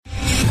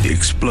the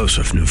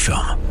explosive new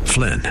film,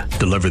 Flynn,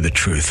 Deliver the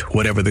Truth,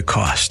 Whatever the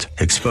Cost,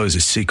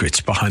 exposes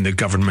secrets behind the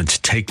government's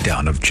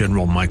takedown of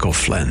General Michael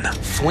Flynn.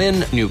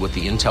 Flynn knew what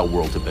the intel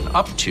world had been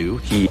up to.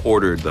 He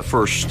ordered the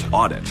first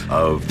audit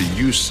of the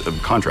use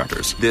of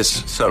contractors.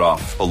 This set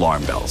off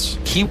alarm bells.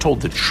 He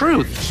told the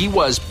truth. He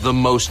was the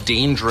most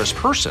dangerous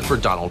person for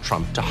Donald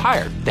Trump to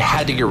hire. They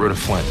had to get rid of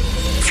Flynn.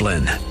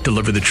 Flynn,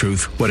 Deliver the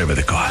Truth, Whatever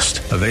the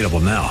Cost. Available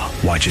now.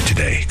 Watch it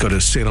today. Go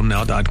to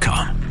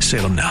salemnow.com.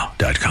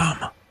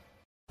 salemnow.com.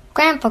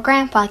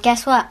 Grandpa,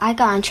 guess what? I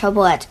got in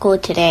trouble at school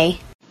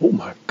today. Oh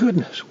my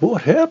goodness,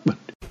 what happened?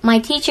 My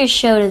teacher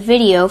showed a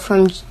video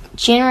from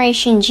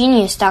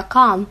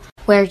GenerationGenius.com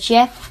where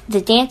Jeff, the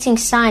dancing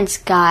science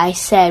guy,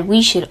 said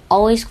we should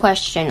always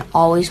question,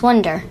 always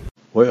wonder.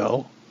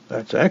 Well,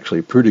 that's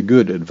actually pretty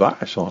good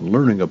advice on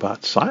learning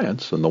about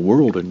science and the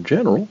world in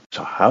general.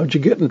 So how'd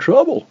you get in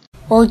trouble?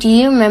 Well, do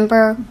you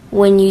remember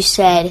when you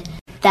said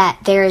that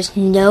there is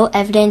no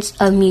evidence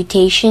of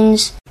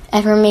mutations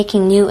ever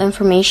making new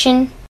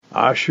information?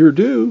 I sure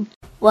do.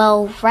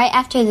 Well, right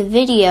after the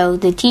video,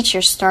 the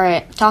teacher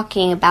started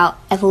talking about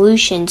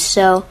evolution,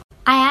 so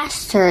I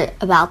asked her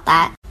about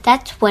that.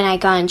 That's when I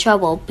got in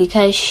trouble,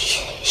 because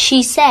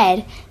she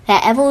said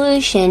that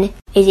evolution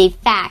is a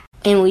fact,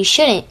 and we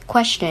shouldn't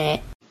question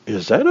it.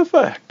 Is that a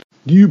fact?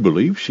 Do you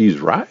believe she's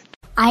right?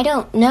 I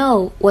don't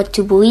know what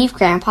to believe,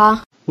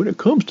 Grandpa. When it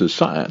comes to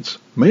science,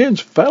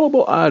 man's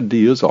fallible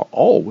ideas are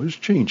always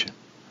changing.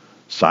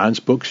 Science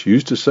books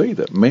used to say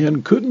that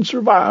man couldn't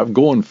survive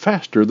going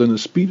faster than the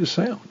speed of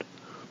sound.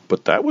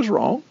 But that was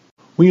wrong.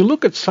 When you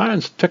look at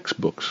science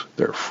textbooks,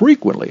 they're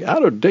frequently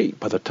out of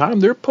date by the time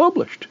they're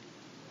published.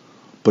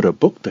 But a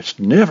book that's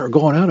never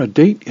gone out of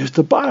date is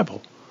the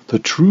Bible, the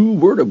true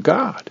Word of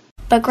God.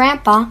 But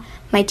Grandpa,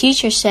 my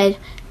teacher said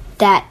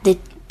that the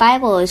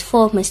Bible is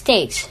full of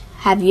mistakes.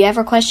 Have you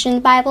ever questioned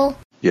the Bible?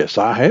 Yes,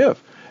 I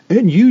have.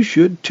 And you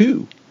should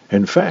too.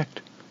 In fact,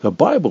 the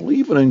Bible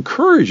even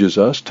encourages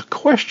us to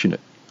question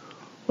it.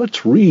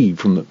 Let's read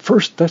from the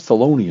 1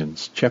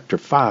 Thessalonians chapter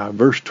 5,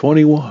 verse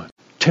 21.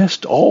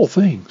 Test all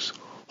things.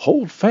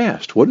 Hold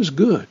fast what is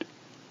good.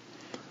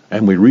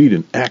 And we read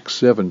in Acts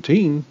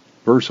 17,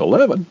 verse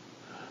 11,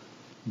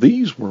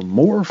 these were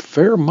more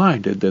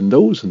fair-minded than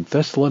those in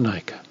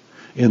Thessalonica,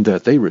 in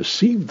that they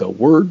received the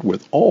word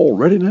with all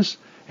readiness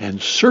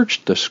and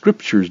searched the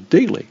Scriptures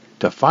daily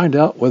to find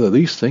out whether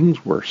these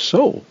things were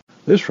so.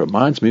 This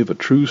reminds me of a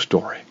true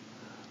story.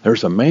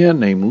 There's a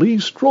man named Lee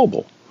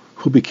Strobel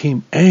who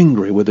became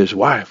angry with his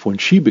wife when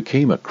she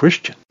became a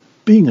Christian.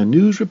 Being a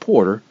news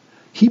reporter,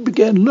 he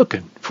began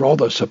looking for all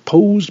the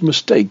supposed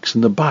mistakes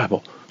in the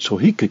Bible so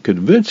he could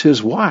convince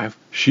his wife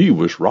she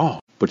was wrong.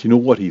 But you know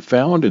what he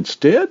found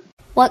instead?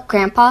 What,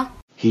 Grandpa?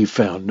 He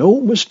found no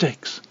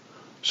mistakes.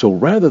 So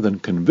rather than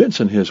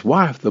convincing his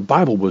wife the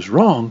Bible was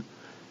wrong,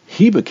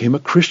 he became a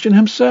Christian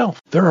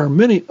himself. There are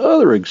many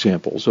other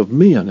examples of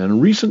men in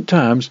recent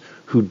times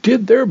who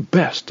did their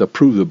best to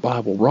prove the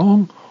Bible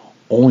wrong,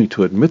 only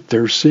to admit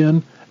their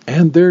sin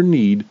and their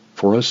need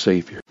for a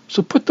Savior.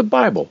 So put the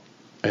Bible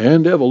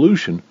and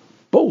evolution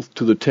both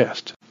to the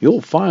test. You'll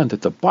find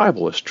that the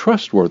Bible is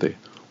trustworthy,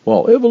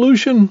 while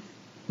evolution,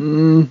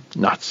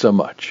 not so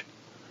much.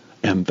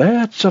 And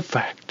that's a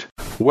fact.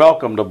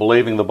 Welcome to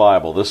Believing the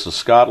Bible. This is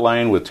Scott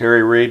Lane with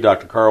Terry Reed,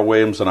 Dr. Carl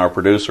Williams, and our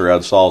producer Ed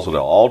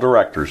Salzadell, all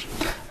directors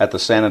at the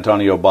San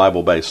Antonio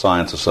Bible-Based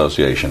Science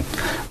Association.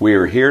 We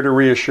are here to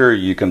reassure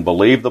you can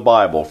believe the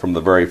Bible from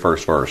the very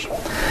first verse.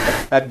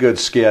 That good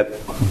skit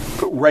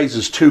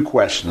raises two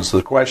questions.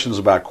 The questions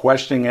about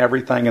questioning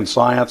everything in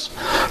science,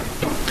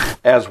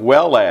 as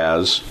well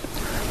as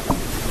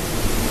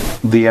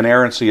the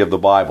inerrancy of the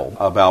Bible,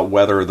 about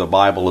whether the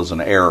Bible is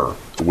an error,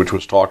 which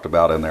was talked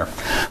about in there.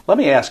 Let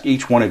me ask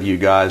each one of you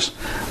guys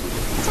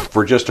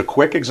for just a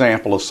quick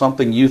example of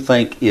something you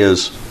think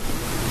is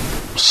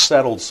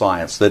settled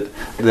science, that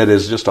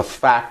is just a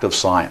fact of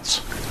science.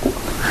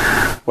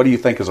 What do you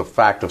think is a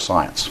fact of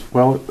science?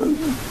 Well,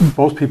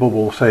 most people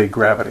will say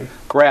gravity.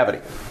 Gravity.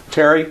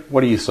 Terry,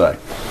 what do you say?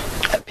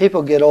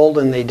 People get old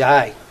and they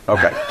die.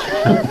 Okay.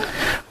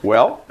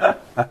 Well,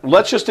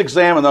 let's just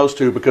examine those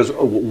two, because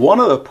one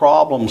of the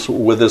problems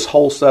with this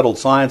whole settled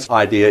science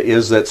idea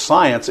is that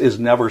science is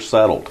never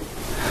settled.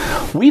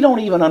 We don't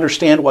even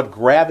understand what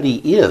gravity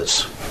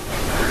is.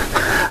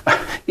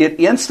 It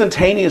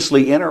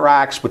instantaneously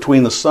interacts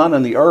between the sun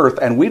and the earth,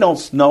 and we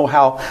don't know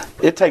how.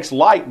 It takes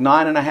light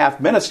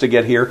 9.5 minutes to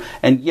get here,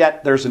 and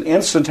yet there's an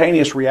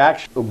instantaneous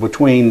reaction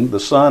between the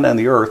sun and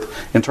the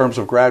earth in terms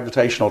of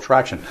gravitational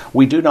attraction.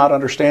 We do not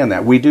understand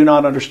that. We do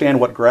not understand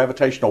what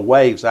gravitational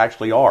waves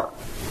actually are.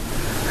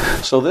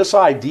 So this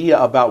idea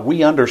about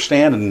we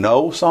understand and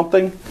know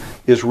something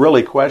is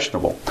really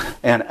questionable.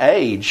 And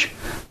age,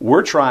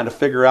 we're trying to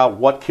figure out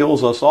what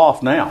kills us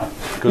off now,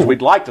 because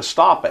we'd like to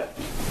stop it.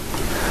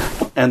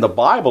 And the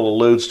Bible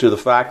alludes to the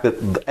fact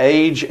that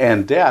age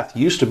and death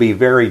used to be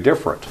very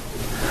different.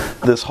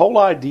 This whole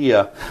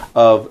idea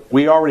of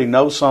we already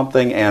know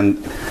something and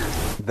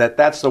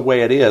that's the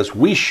way it is,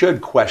 we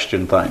should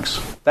question things.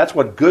 That's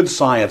what good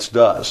science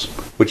does,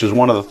 which is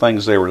one of the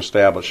things they were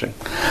establishing.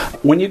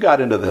 When you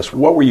got into this,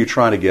 what were you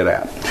trying to get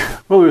at?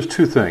 Well, there's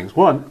two things.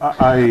 One,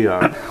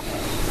 I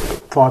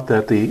thought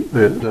that the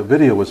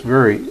video was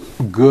very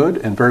good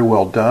and very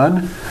well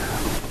done.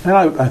 And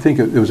I think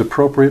it was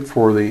appropriate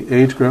for the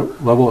age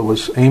level it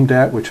was aimed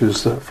at, which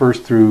is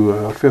first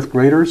through fifth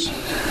graders.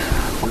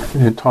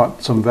 It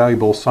taught some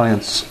valuable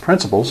science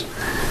principles.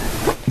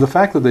 The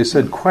fact that they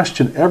said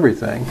question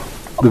everything,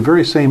 the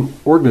very same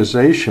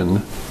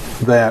organization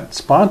that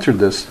sponsored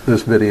this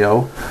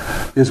video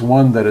is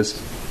one that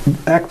is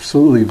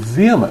absolutely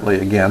vehemently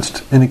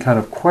against any kind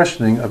of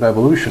questioning of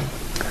evolution.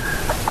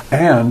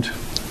 And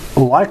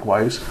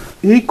likewise,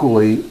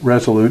 equally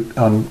resolute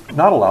on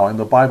not allowing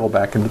the Bible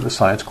back into the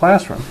science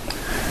classroom.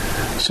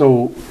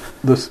 So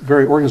this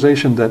very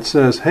organization that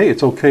says, hey,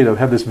 it's okay to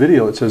have this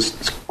video, it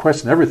says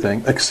question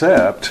everything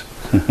except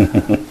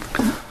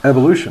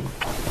evolution.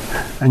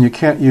 And you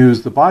can't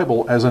use the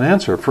Bible as an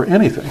answer for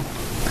anything.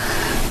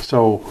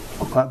 So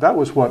that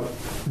was what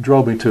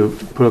drove me to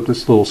put up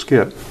this little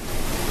skit.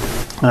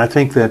 And I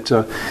think that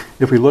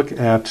if we look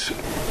at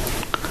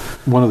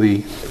one of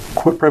the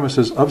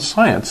premises of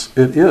science,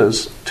 it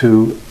is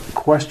to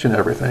question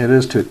everything. It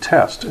is to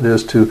test. It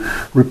is to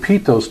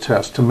repeat those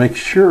tests to make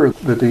sure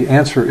that the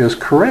answer is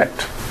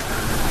correct.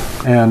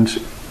 And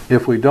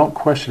if we don't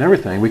question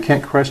everything, we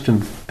can't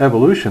question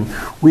evolution,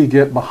 we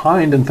get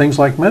behind in things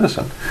like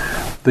medicine.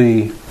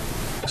 The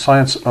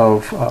science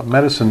of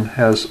medicine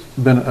has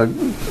been,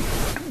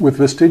 with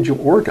vestigial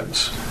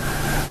organs,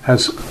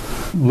 has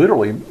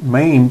literally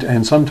maimed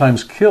and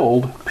sometimes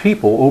killed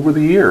people over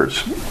the years.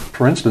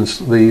 For instance,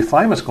 the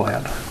thymus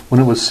gland,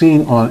 when it was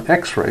seen on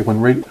X-ray,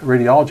 when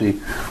radiology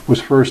was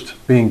first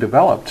being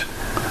developed,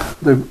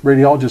 the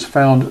radiologists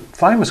found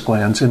thymus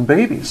glands in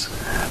babies.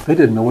 They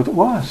didn't know what it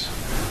was.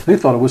 They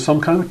thought it was some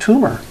kind of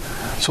tumor.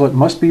 So it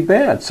must be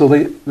bad. So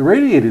they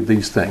radiated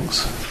these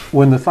things.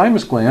 When the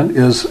thymus gland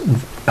is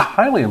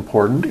highly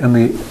important in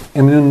the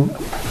immune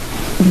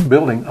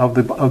building of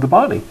the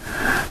body.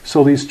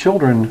 So these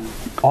children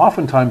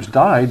oftentimes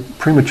died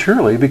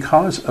prematurely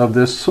because of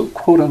this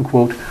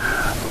quote-unquote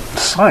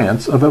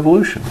science of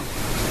evolution.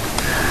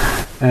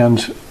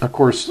 And, of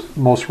course,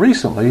 most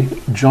recently,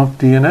 junk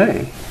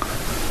DNA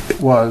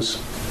was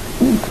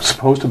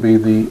supposed to be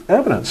the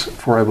evidence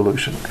for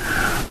evolution.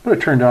 But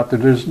it turned out that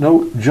there's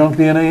no junk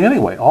DNA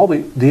anyway. All the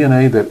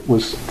DNA that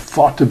was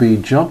thought to be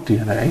junk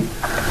DNA,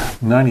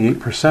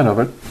 98% of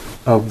it,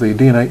 of the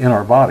DNA in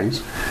our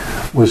bodies,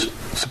 was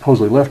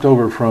supposedly left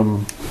over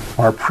from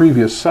our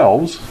previous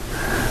selves,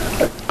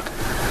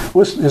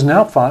 is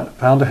now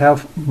found to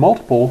have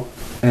multiple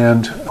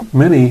and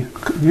many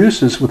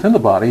uses within the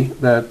body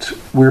that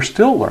we're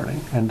still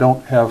learning and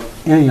don't have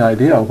any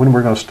idea when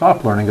we're going to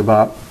stop learning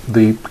about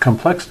the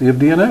complexity of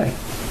DNA.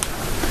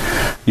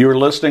 You're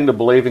listening to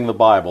Believing the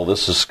Bible.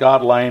 This is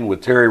Scott Lane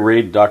with Terry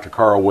Reed, Dr.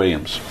 Carl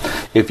Williams.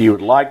 If you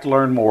would like to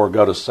learn more,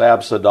 go to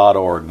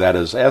sabsa.org. That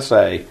is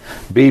SABBSA.org.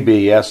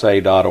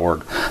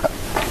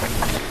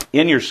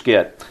 In your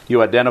skit,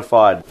 you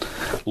identified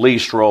Lee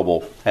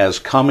Strobel as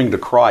coming to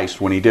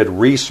Christ when he did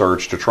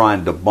research to try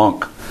and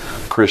debunk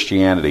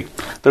Christianity.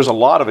 There's a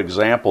lot of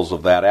examples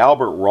of that.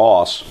 Albert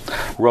Ross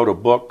wrote a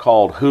book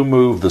called Who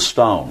Moved the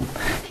Stone?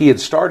 He had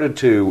started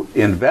to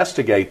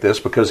investigate this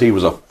because he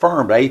was a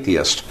firm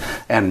atheist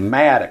and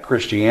mad at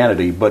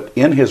Christianity, but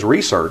in his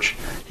research,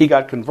 he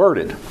got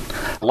converted.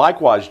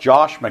 Likewise,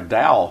 Josh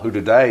McDowell, who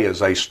today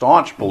is a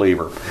staunch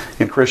believer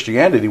in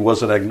Christianity,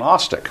 was an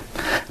agnostic.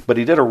 But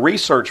he did a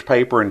research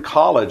paper in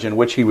college in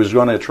which he was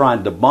going to try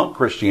and debunk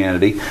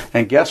Christianity,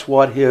 and guess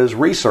what his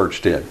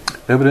research did?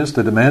 Evidence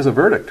that demands a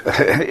verdict.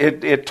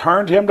 It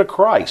turned him to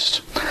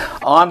Christ.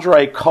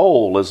 Andre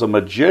Cole is a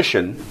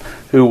magician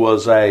who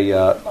was an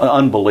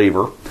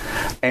unbeliever,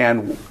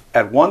 and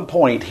at one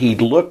point he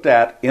looked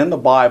at in the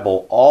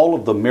Bible all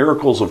of the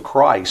miracles of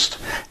Christ,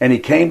 and he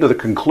came to the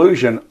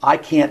conclusion, I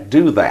can't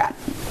do that.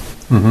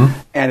 Mm-hmm.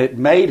 And it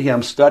made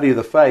him study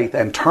the faith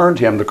and turned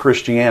him to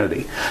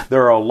Christianity.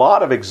 There are a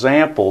lot of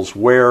examples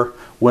where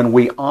when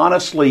we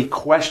honestly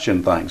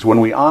question things, when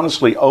we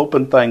honestly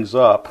open things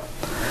up,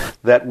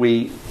 that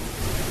we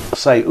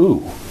say,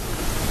 ooh,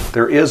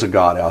 there is a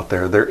God out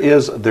there. There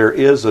is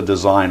a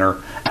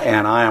designer,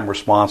 and I am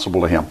responsible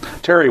to him.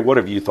 Terry, what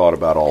have you thought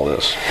about all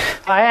this?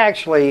 I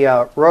actually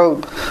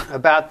wrote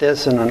about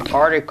this in an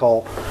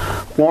article.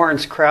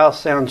 Lawrence Krauss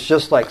sounds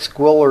just like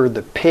Squiller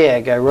the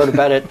pig. I wrote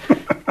about it.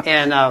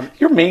 And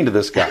you're mean to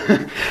this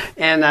guy.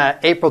 In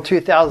April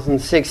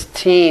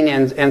 2016,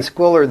 and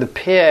Squiller the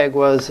pig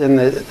was in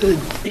the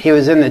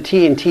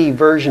TNT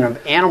version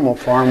of Animal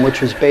Farm,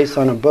 which was based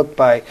on a book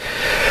by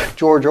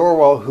George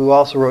Orwell, who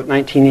also wrote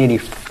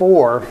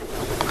 1984.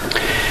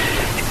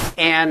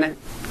 And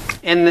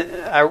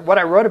what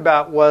I wrote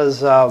about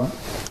was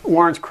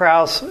Lawrence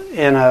Krauss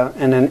in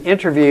an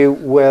interview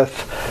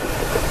with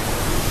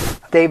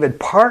David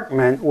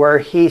Parkman, where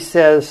he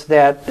says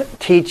that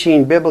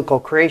teaching biblical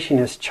creation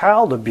is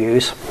child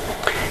abuse,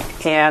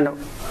 and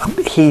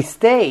he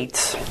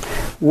states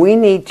we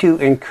need to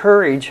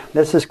encourage,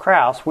 this is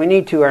Krauss, we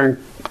need to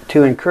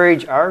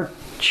encourage our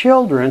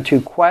children to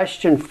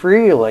question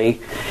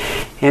freely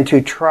and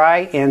to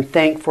try and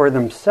think for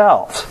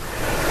themselves.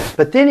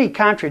 But then he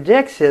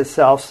contradicts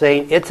himself,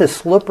 saying it's a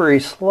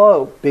slippery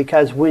slope,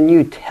 because when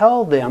you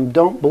tell them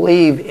don't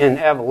believe in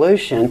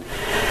evolution,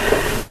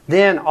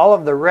 then all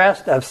of the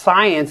rest of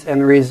science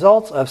and the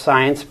results of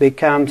science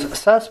becomes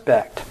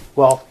suspect.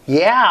 Well,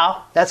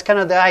 yeah, that's kind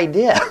of the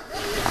idea.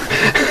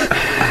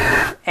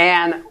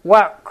 And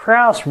what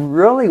Krauss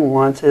really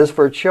wants is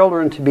for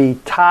children to be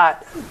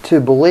taught to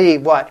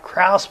believe what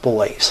Krauss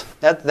believes.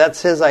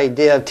 That's his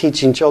idea of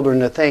teaching children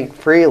to think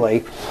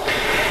freely.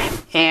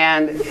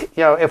 And,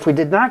 if we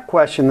did not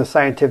question the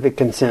scientific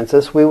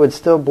consensus, we would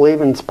still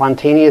believe in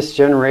spontaneous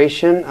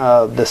generation,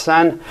 the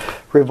sun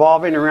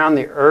revolving around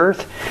the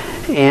earth.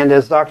 And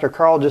as Dr.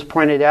 Carl just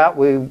pointed out,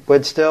 we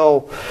would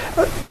still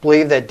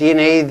believe that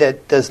DNA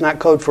that does not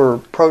code for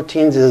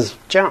proteins is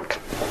junk.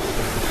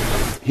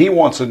 He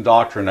wants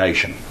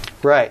indoctrination.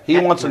 Right. He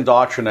wants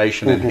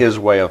indoctrination in his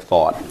way of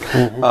thought.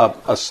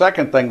 A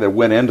second thing that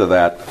went into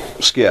that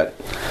skit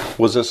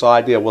was this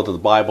idea whether the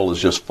Bible is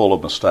just full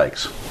of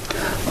mistakes.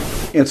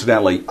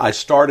 Incidentally, I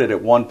started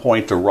at one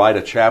point to write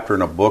a chapter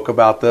in a book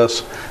about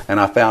this, and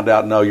I found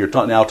out, no, you're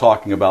now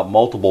talking about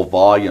multiple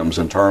volumes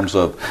in terms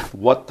of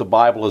what the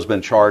Bible has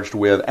been charged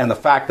with, and the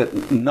fact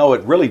that, no,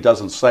 it really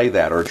doesn't say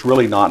that, or it's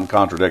really not in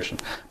contradiction.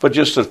 But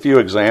just a few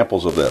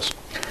examples of this.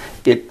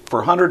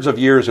 For hundreds of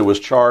years, it was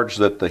charged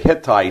that the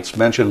Hittites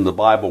mentioned in the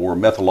Bible were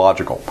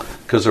mythological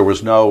because there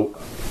was no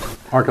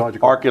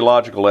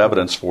archaeological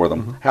evidence for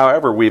them.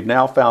 However, we've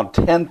now found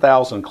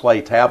 10,000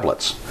 clay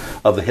tablets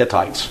of the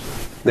Hittites.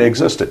 They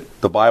existed.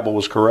 The Bible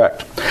was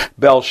correct.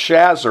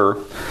 Belshazzar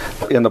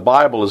in the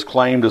Bible is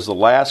claimed as the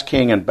last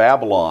king in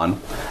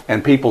Babylon,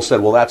 and people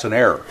said, well, that's an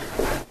error.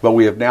 But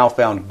we have now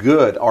found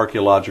good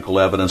archaeological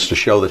evidence to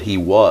show that he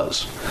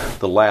was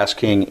the last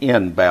king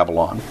in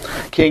Babylon.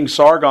 King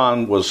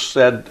Sargon was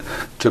said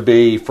to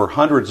be for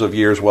hundreds of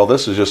years, well,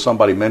 this is just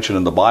somebody mentioned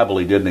in the Bible,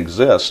 he didn't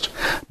exist.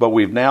 But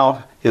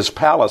his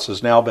palace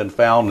has now been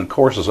found in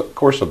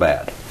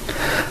Khorsabad.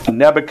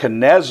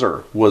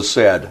 Nebuchadnezzar was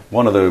said,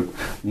 one of the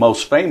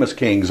most famous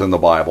kings in the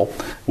Bible,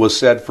 was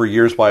said for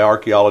years by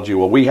archaeology,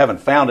 well, we haven't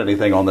found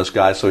anything on this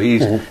guy, so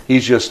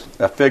he's just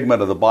a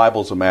figment of the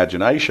Bible's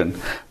imagination.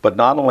 But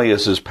not only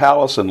has his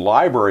palace and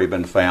library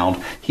been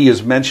found, he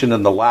is mentioned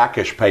in the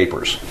Lachish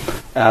papers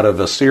out of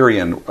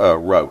Assyrian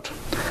wrote.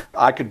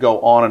 I could go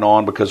on and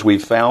on because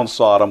we've found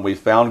Sodom, we've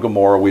found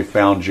Gomorrah, we've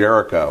found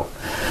Jericho.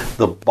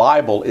 The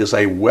Bible is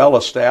a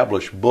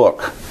well-established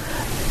book.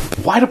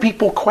 Why do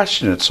people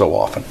question it so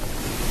often?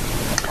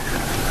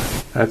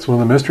 That's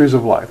one of the mysteries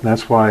of life. And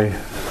that's why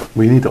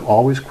we need to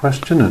always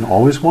question and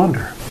always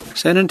wonder.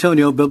 San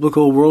Antonio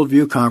Biblical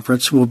Worldview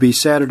Conference will be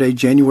Saturday,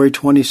 January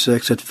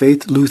 26th at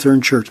Faith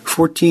Lutheran Church,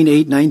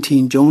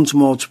 14819 Jones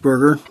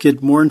Maltzberger.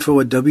 Get more info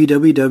at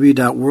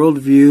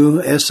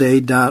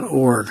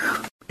www.worldviewsa.org.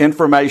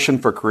 Information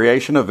for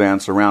creation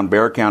events around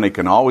Bexar County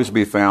can always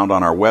be found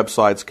on our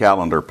website's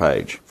calendar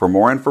page. For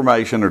more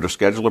information or to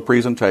schedule a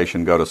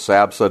presentation, go to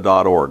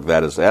sabsa.org.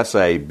 That is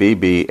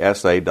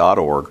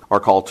sabbsa.org, or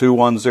call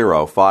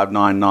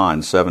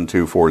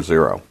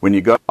 210-599-7240. When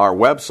you go to our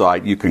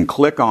website, you can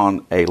click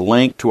on a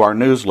link to our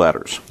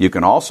newsletters. You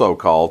can also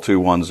call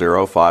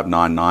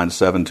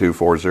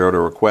 210-599-7240 to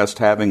request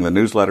having the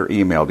newsletter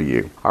emailed to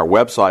you. Our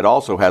website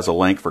also has a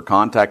link for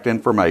contact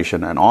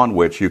information and on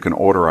which you can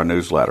order our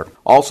newsletter.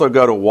 Also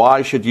go to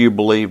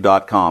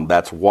whyshouldyoubelieve.com.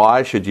 That's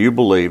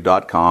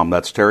whyshouldyoubelieve.com.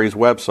 That's Terry's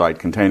website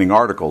containing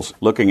articles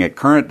looking at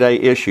current day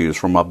issues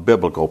from a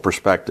biblical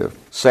perspective.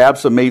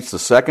 SABSA meets the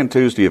second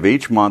Tuesday of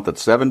each month at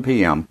 7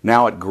 p.m.,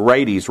 now at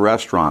Grady's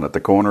Restaurant at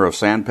the corner of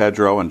San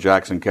Pedro and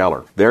Jackson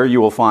Keller. There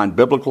you will find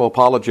biblical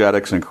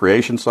apologetics and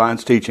creation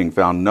science teaching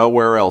found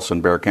nowhere else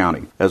in Bexar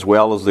County, as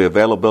well as the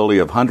availability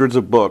of hundreds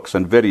of books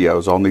and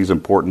videos on these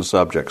important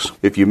subjects.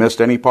 If you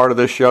missed any part of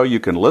this show, you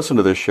can listen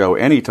to this show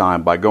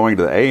anytime by going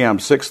to the AM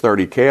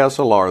 630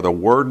 KSLR, the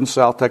Word in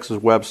South Texas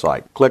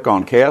website. Click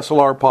on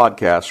KSLR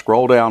Podcast,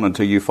 scroll down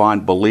until you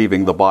find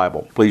Believing the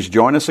Bible. Please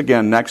join us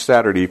again next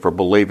Saturday for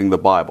Believing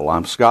the Bible.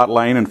 I'm Scott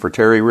Lane, and for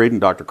Terry Reed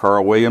and Dr.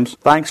 Carl Williams,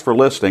 thanks for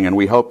listening, and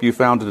we hope you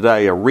found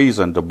today a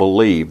reason to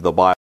believe the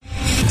Bible.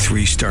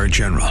 3-star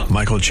General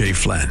Michael J.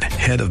 Flynn,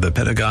 head of the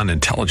Pentagon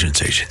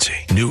Intelligence Agency,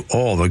 knew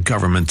all the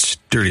government's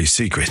dirty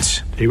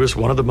secrets. He was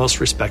one of the most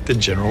respected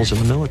generals in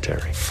the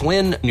military.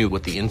 Flynn knew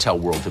what the intel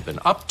world had been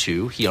up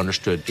to. He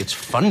understood its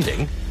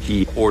funding.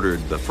 He ordered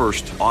the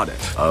first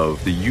audit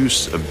of the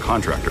use of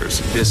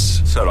contractors.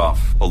 This set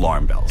off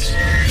alarm bells.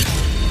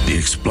 The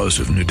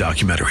explosive new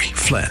documentary,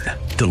 Flynn,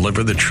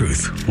 Deliver the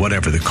Truth,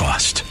 Whatever the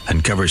Cost,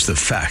 uncovers the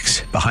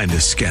facts behind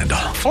this scandal.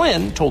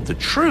 Flynn told the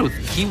truth.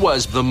 He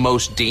was the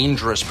most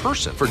dangerous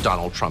person for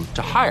Donald Trump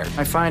to hire.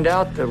 I find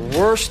out the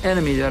worst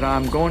enemy that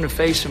I'm going to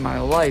face in my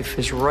life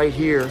is right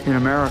here in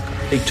America.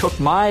 They took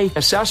my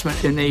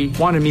assessment and they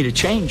wanted me to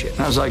change it.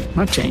 And I was like, I'm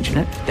not changing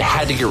it. They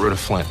had to get rid of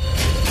Flynn.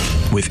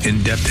 With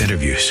in-depth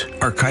interviews,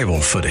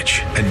 archival footage,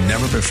 and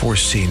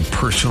never-before-seen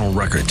personal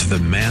records of the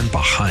man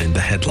behind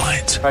the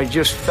headlines. I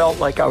just felt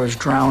like I was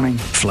drowning.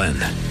 Flynn,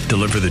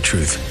 deliver the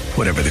truth,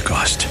 whatever the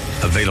cost.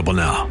 Available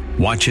now.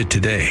 Watch it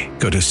today.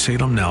 Go to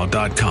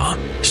salemnow.com.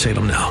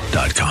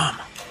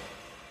 salemnow.com.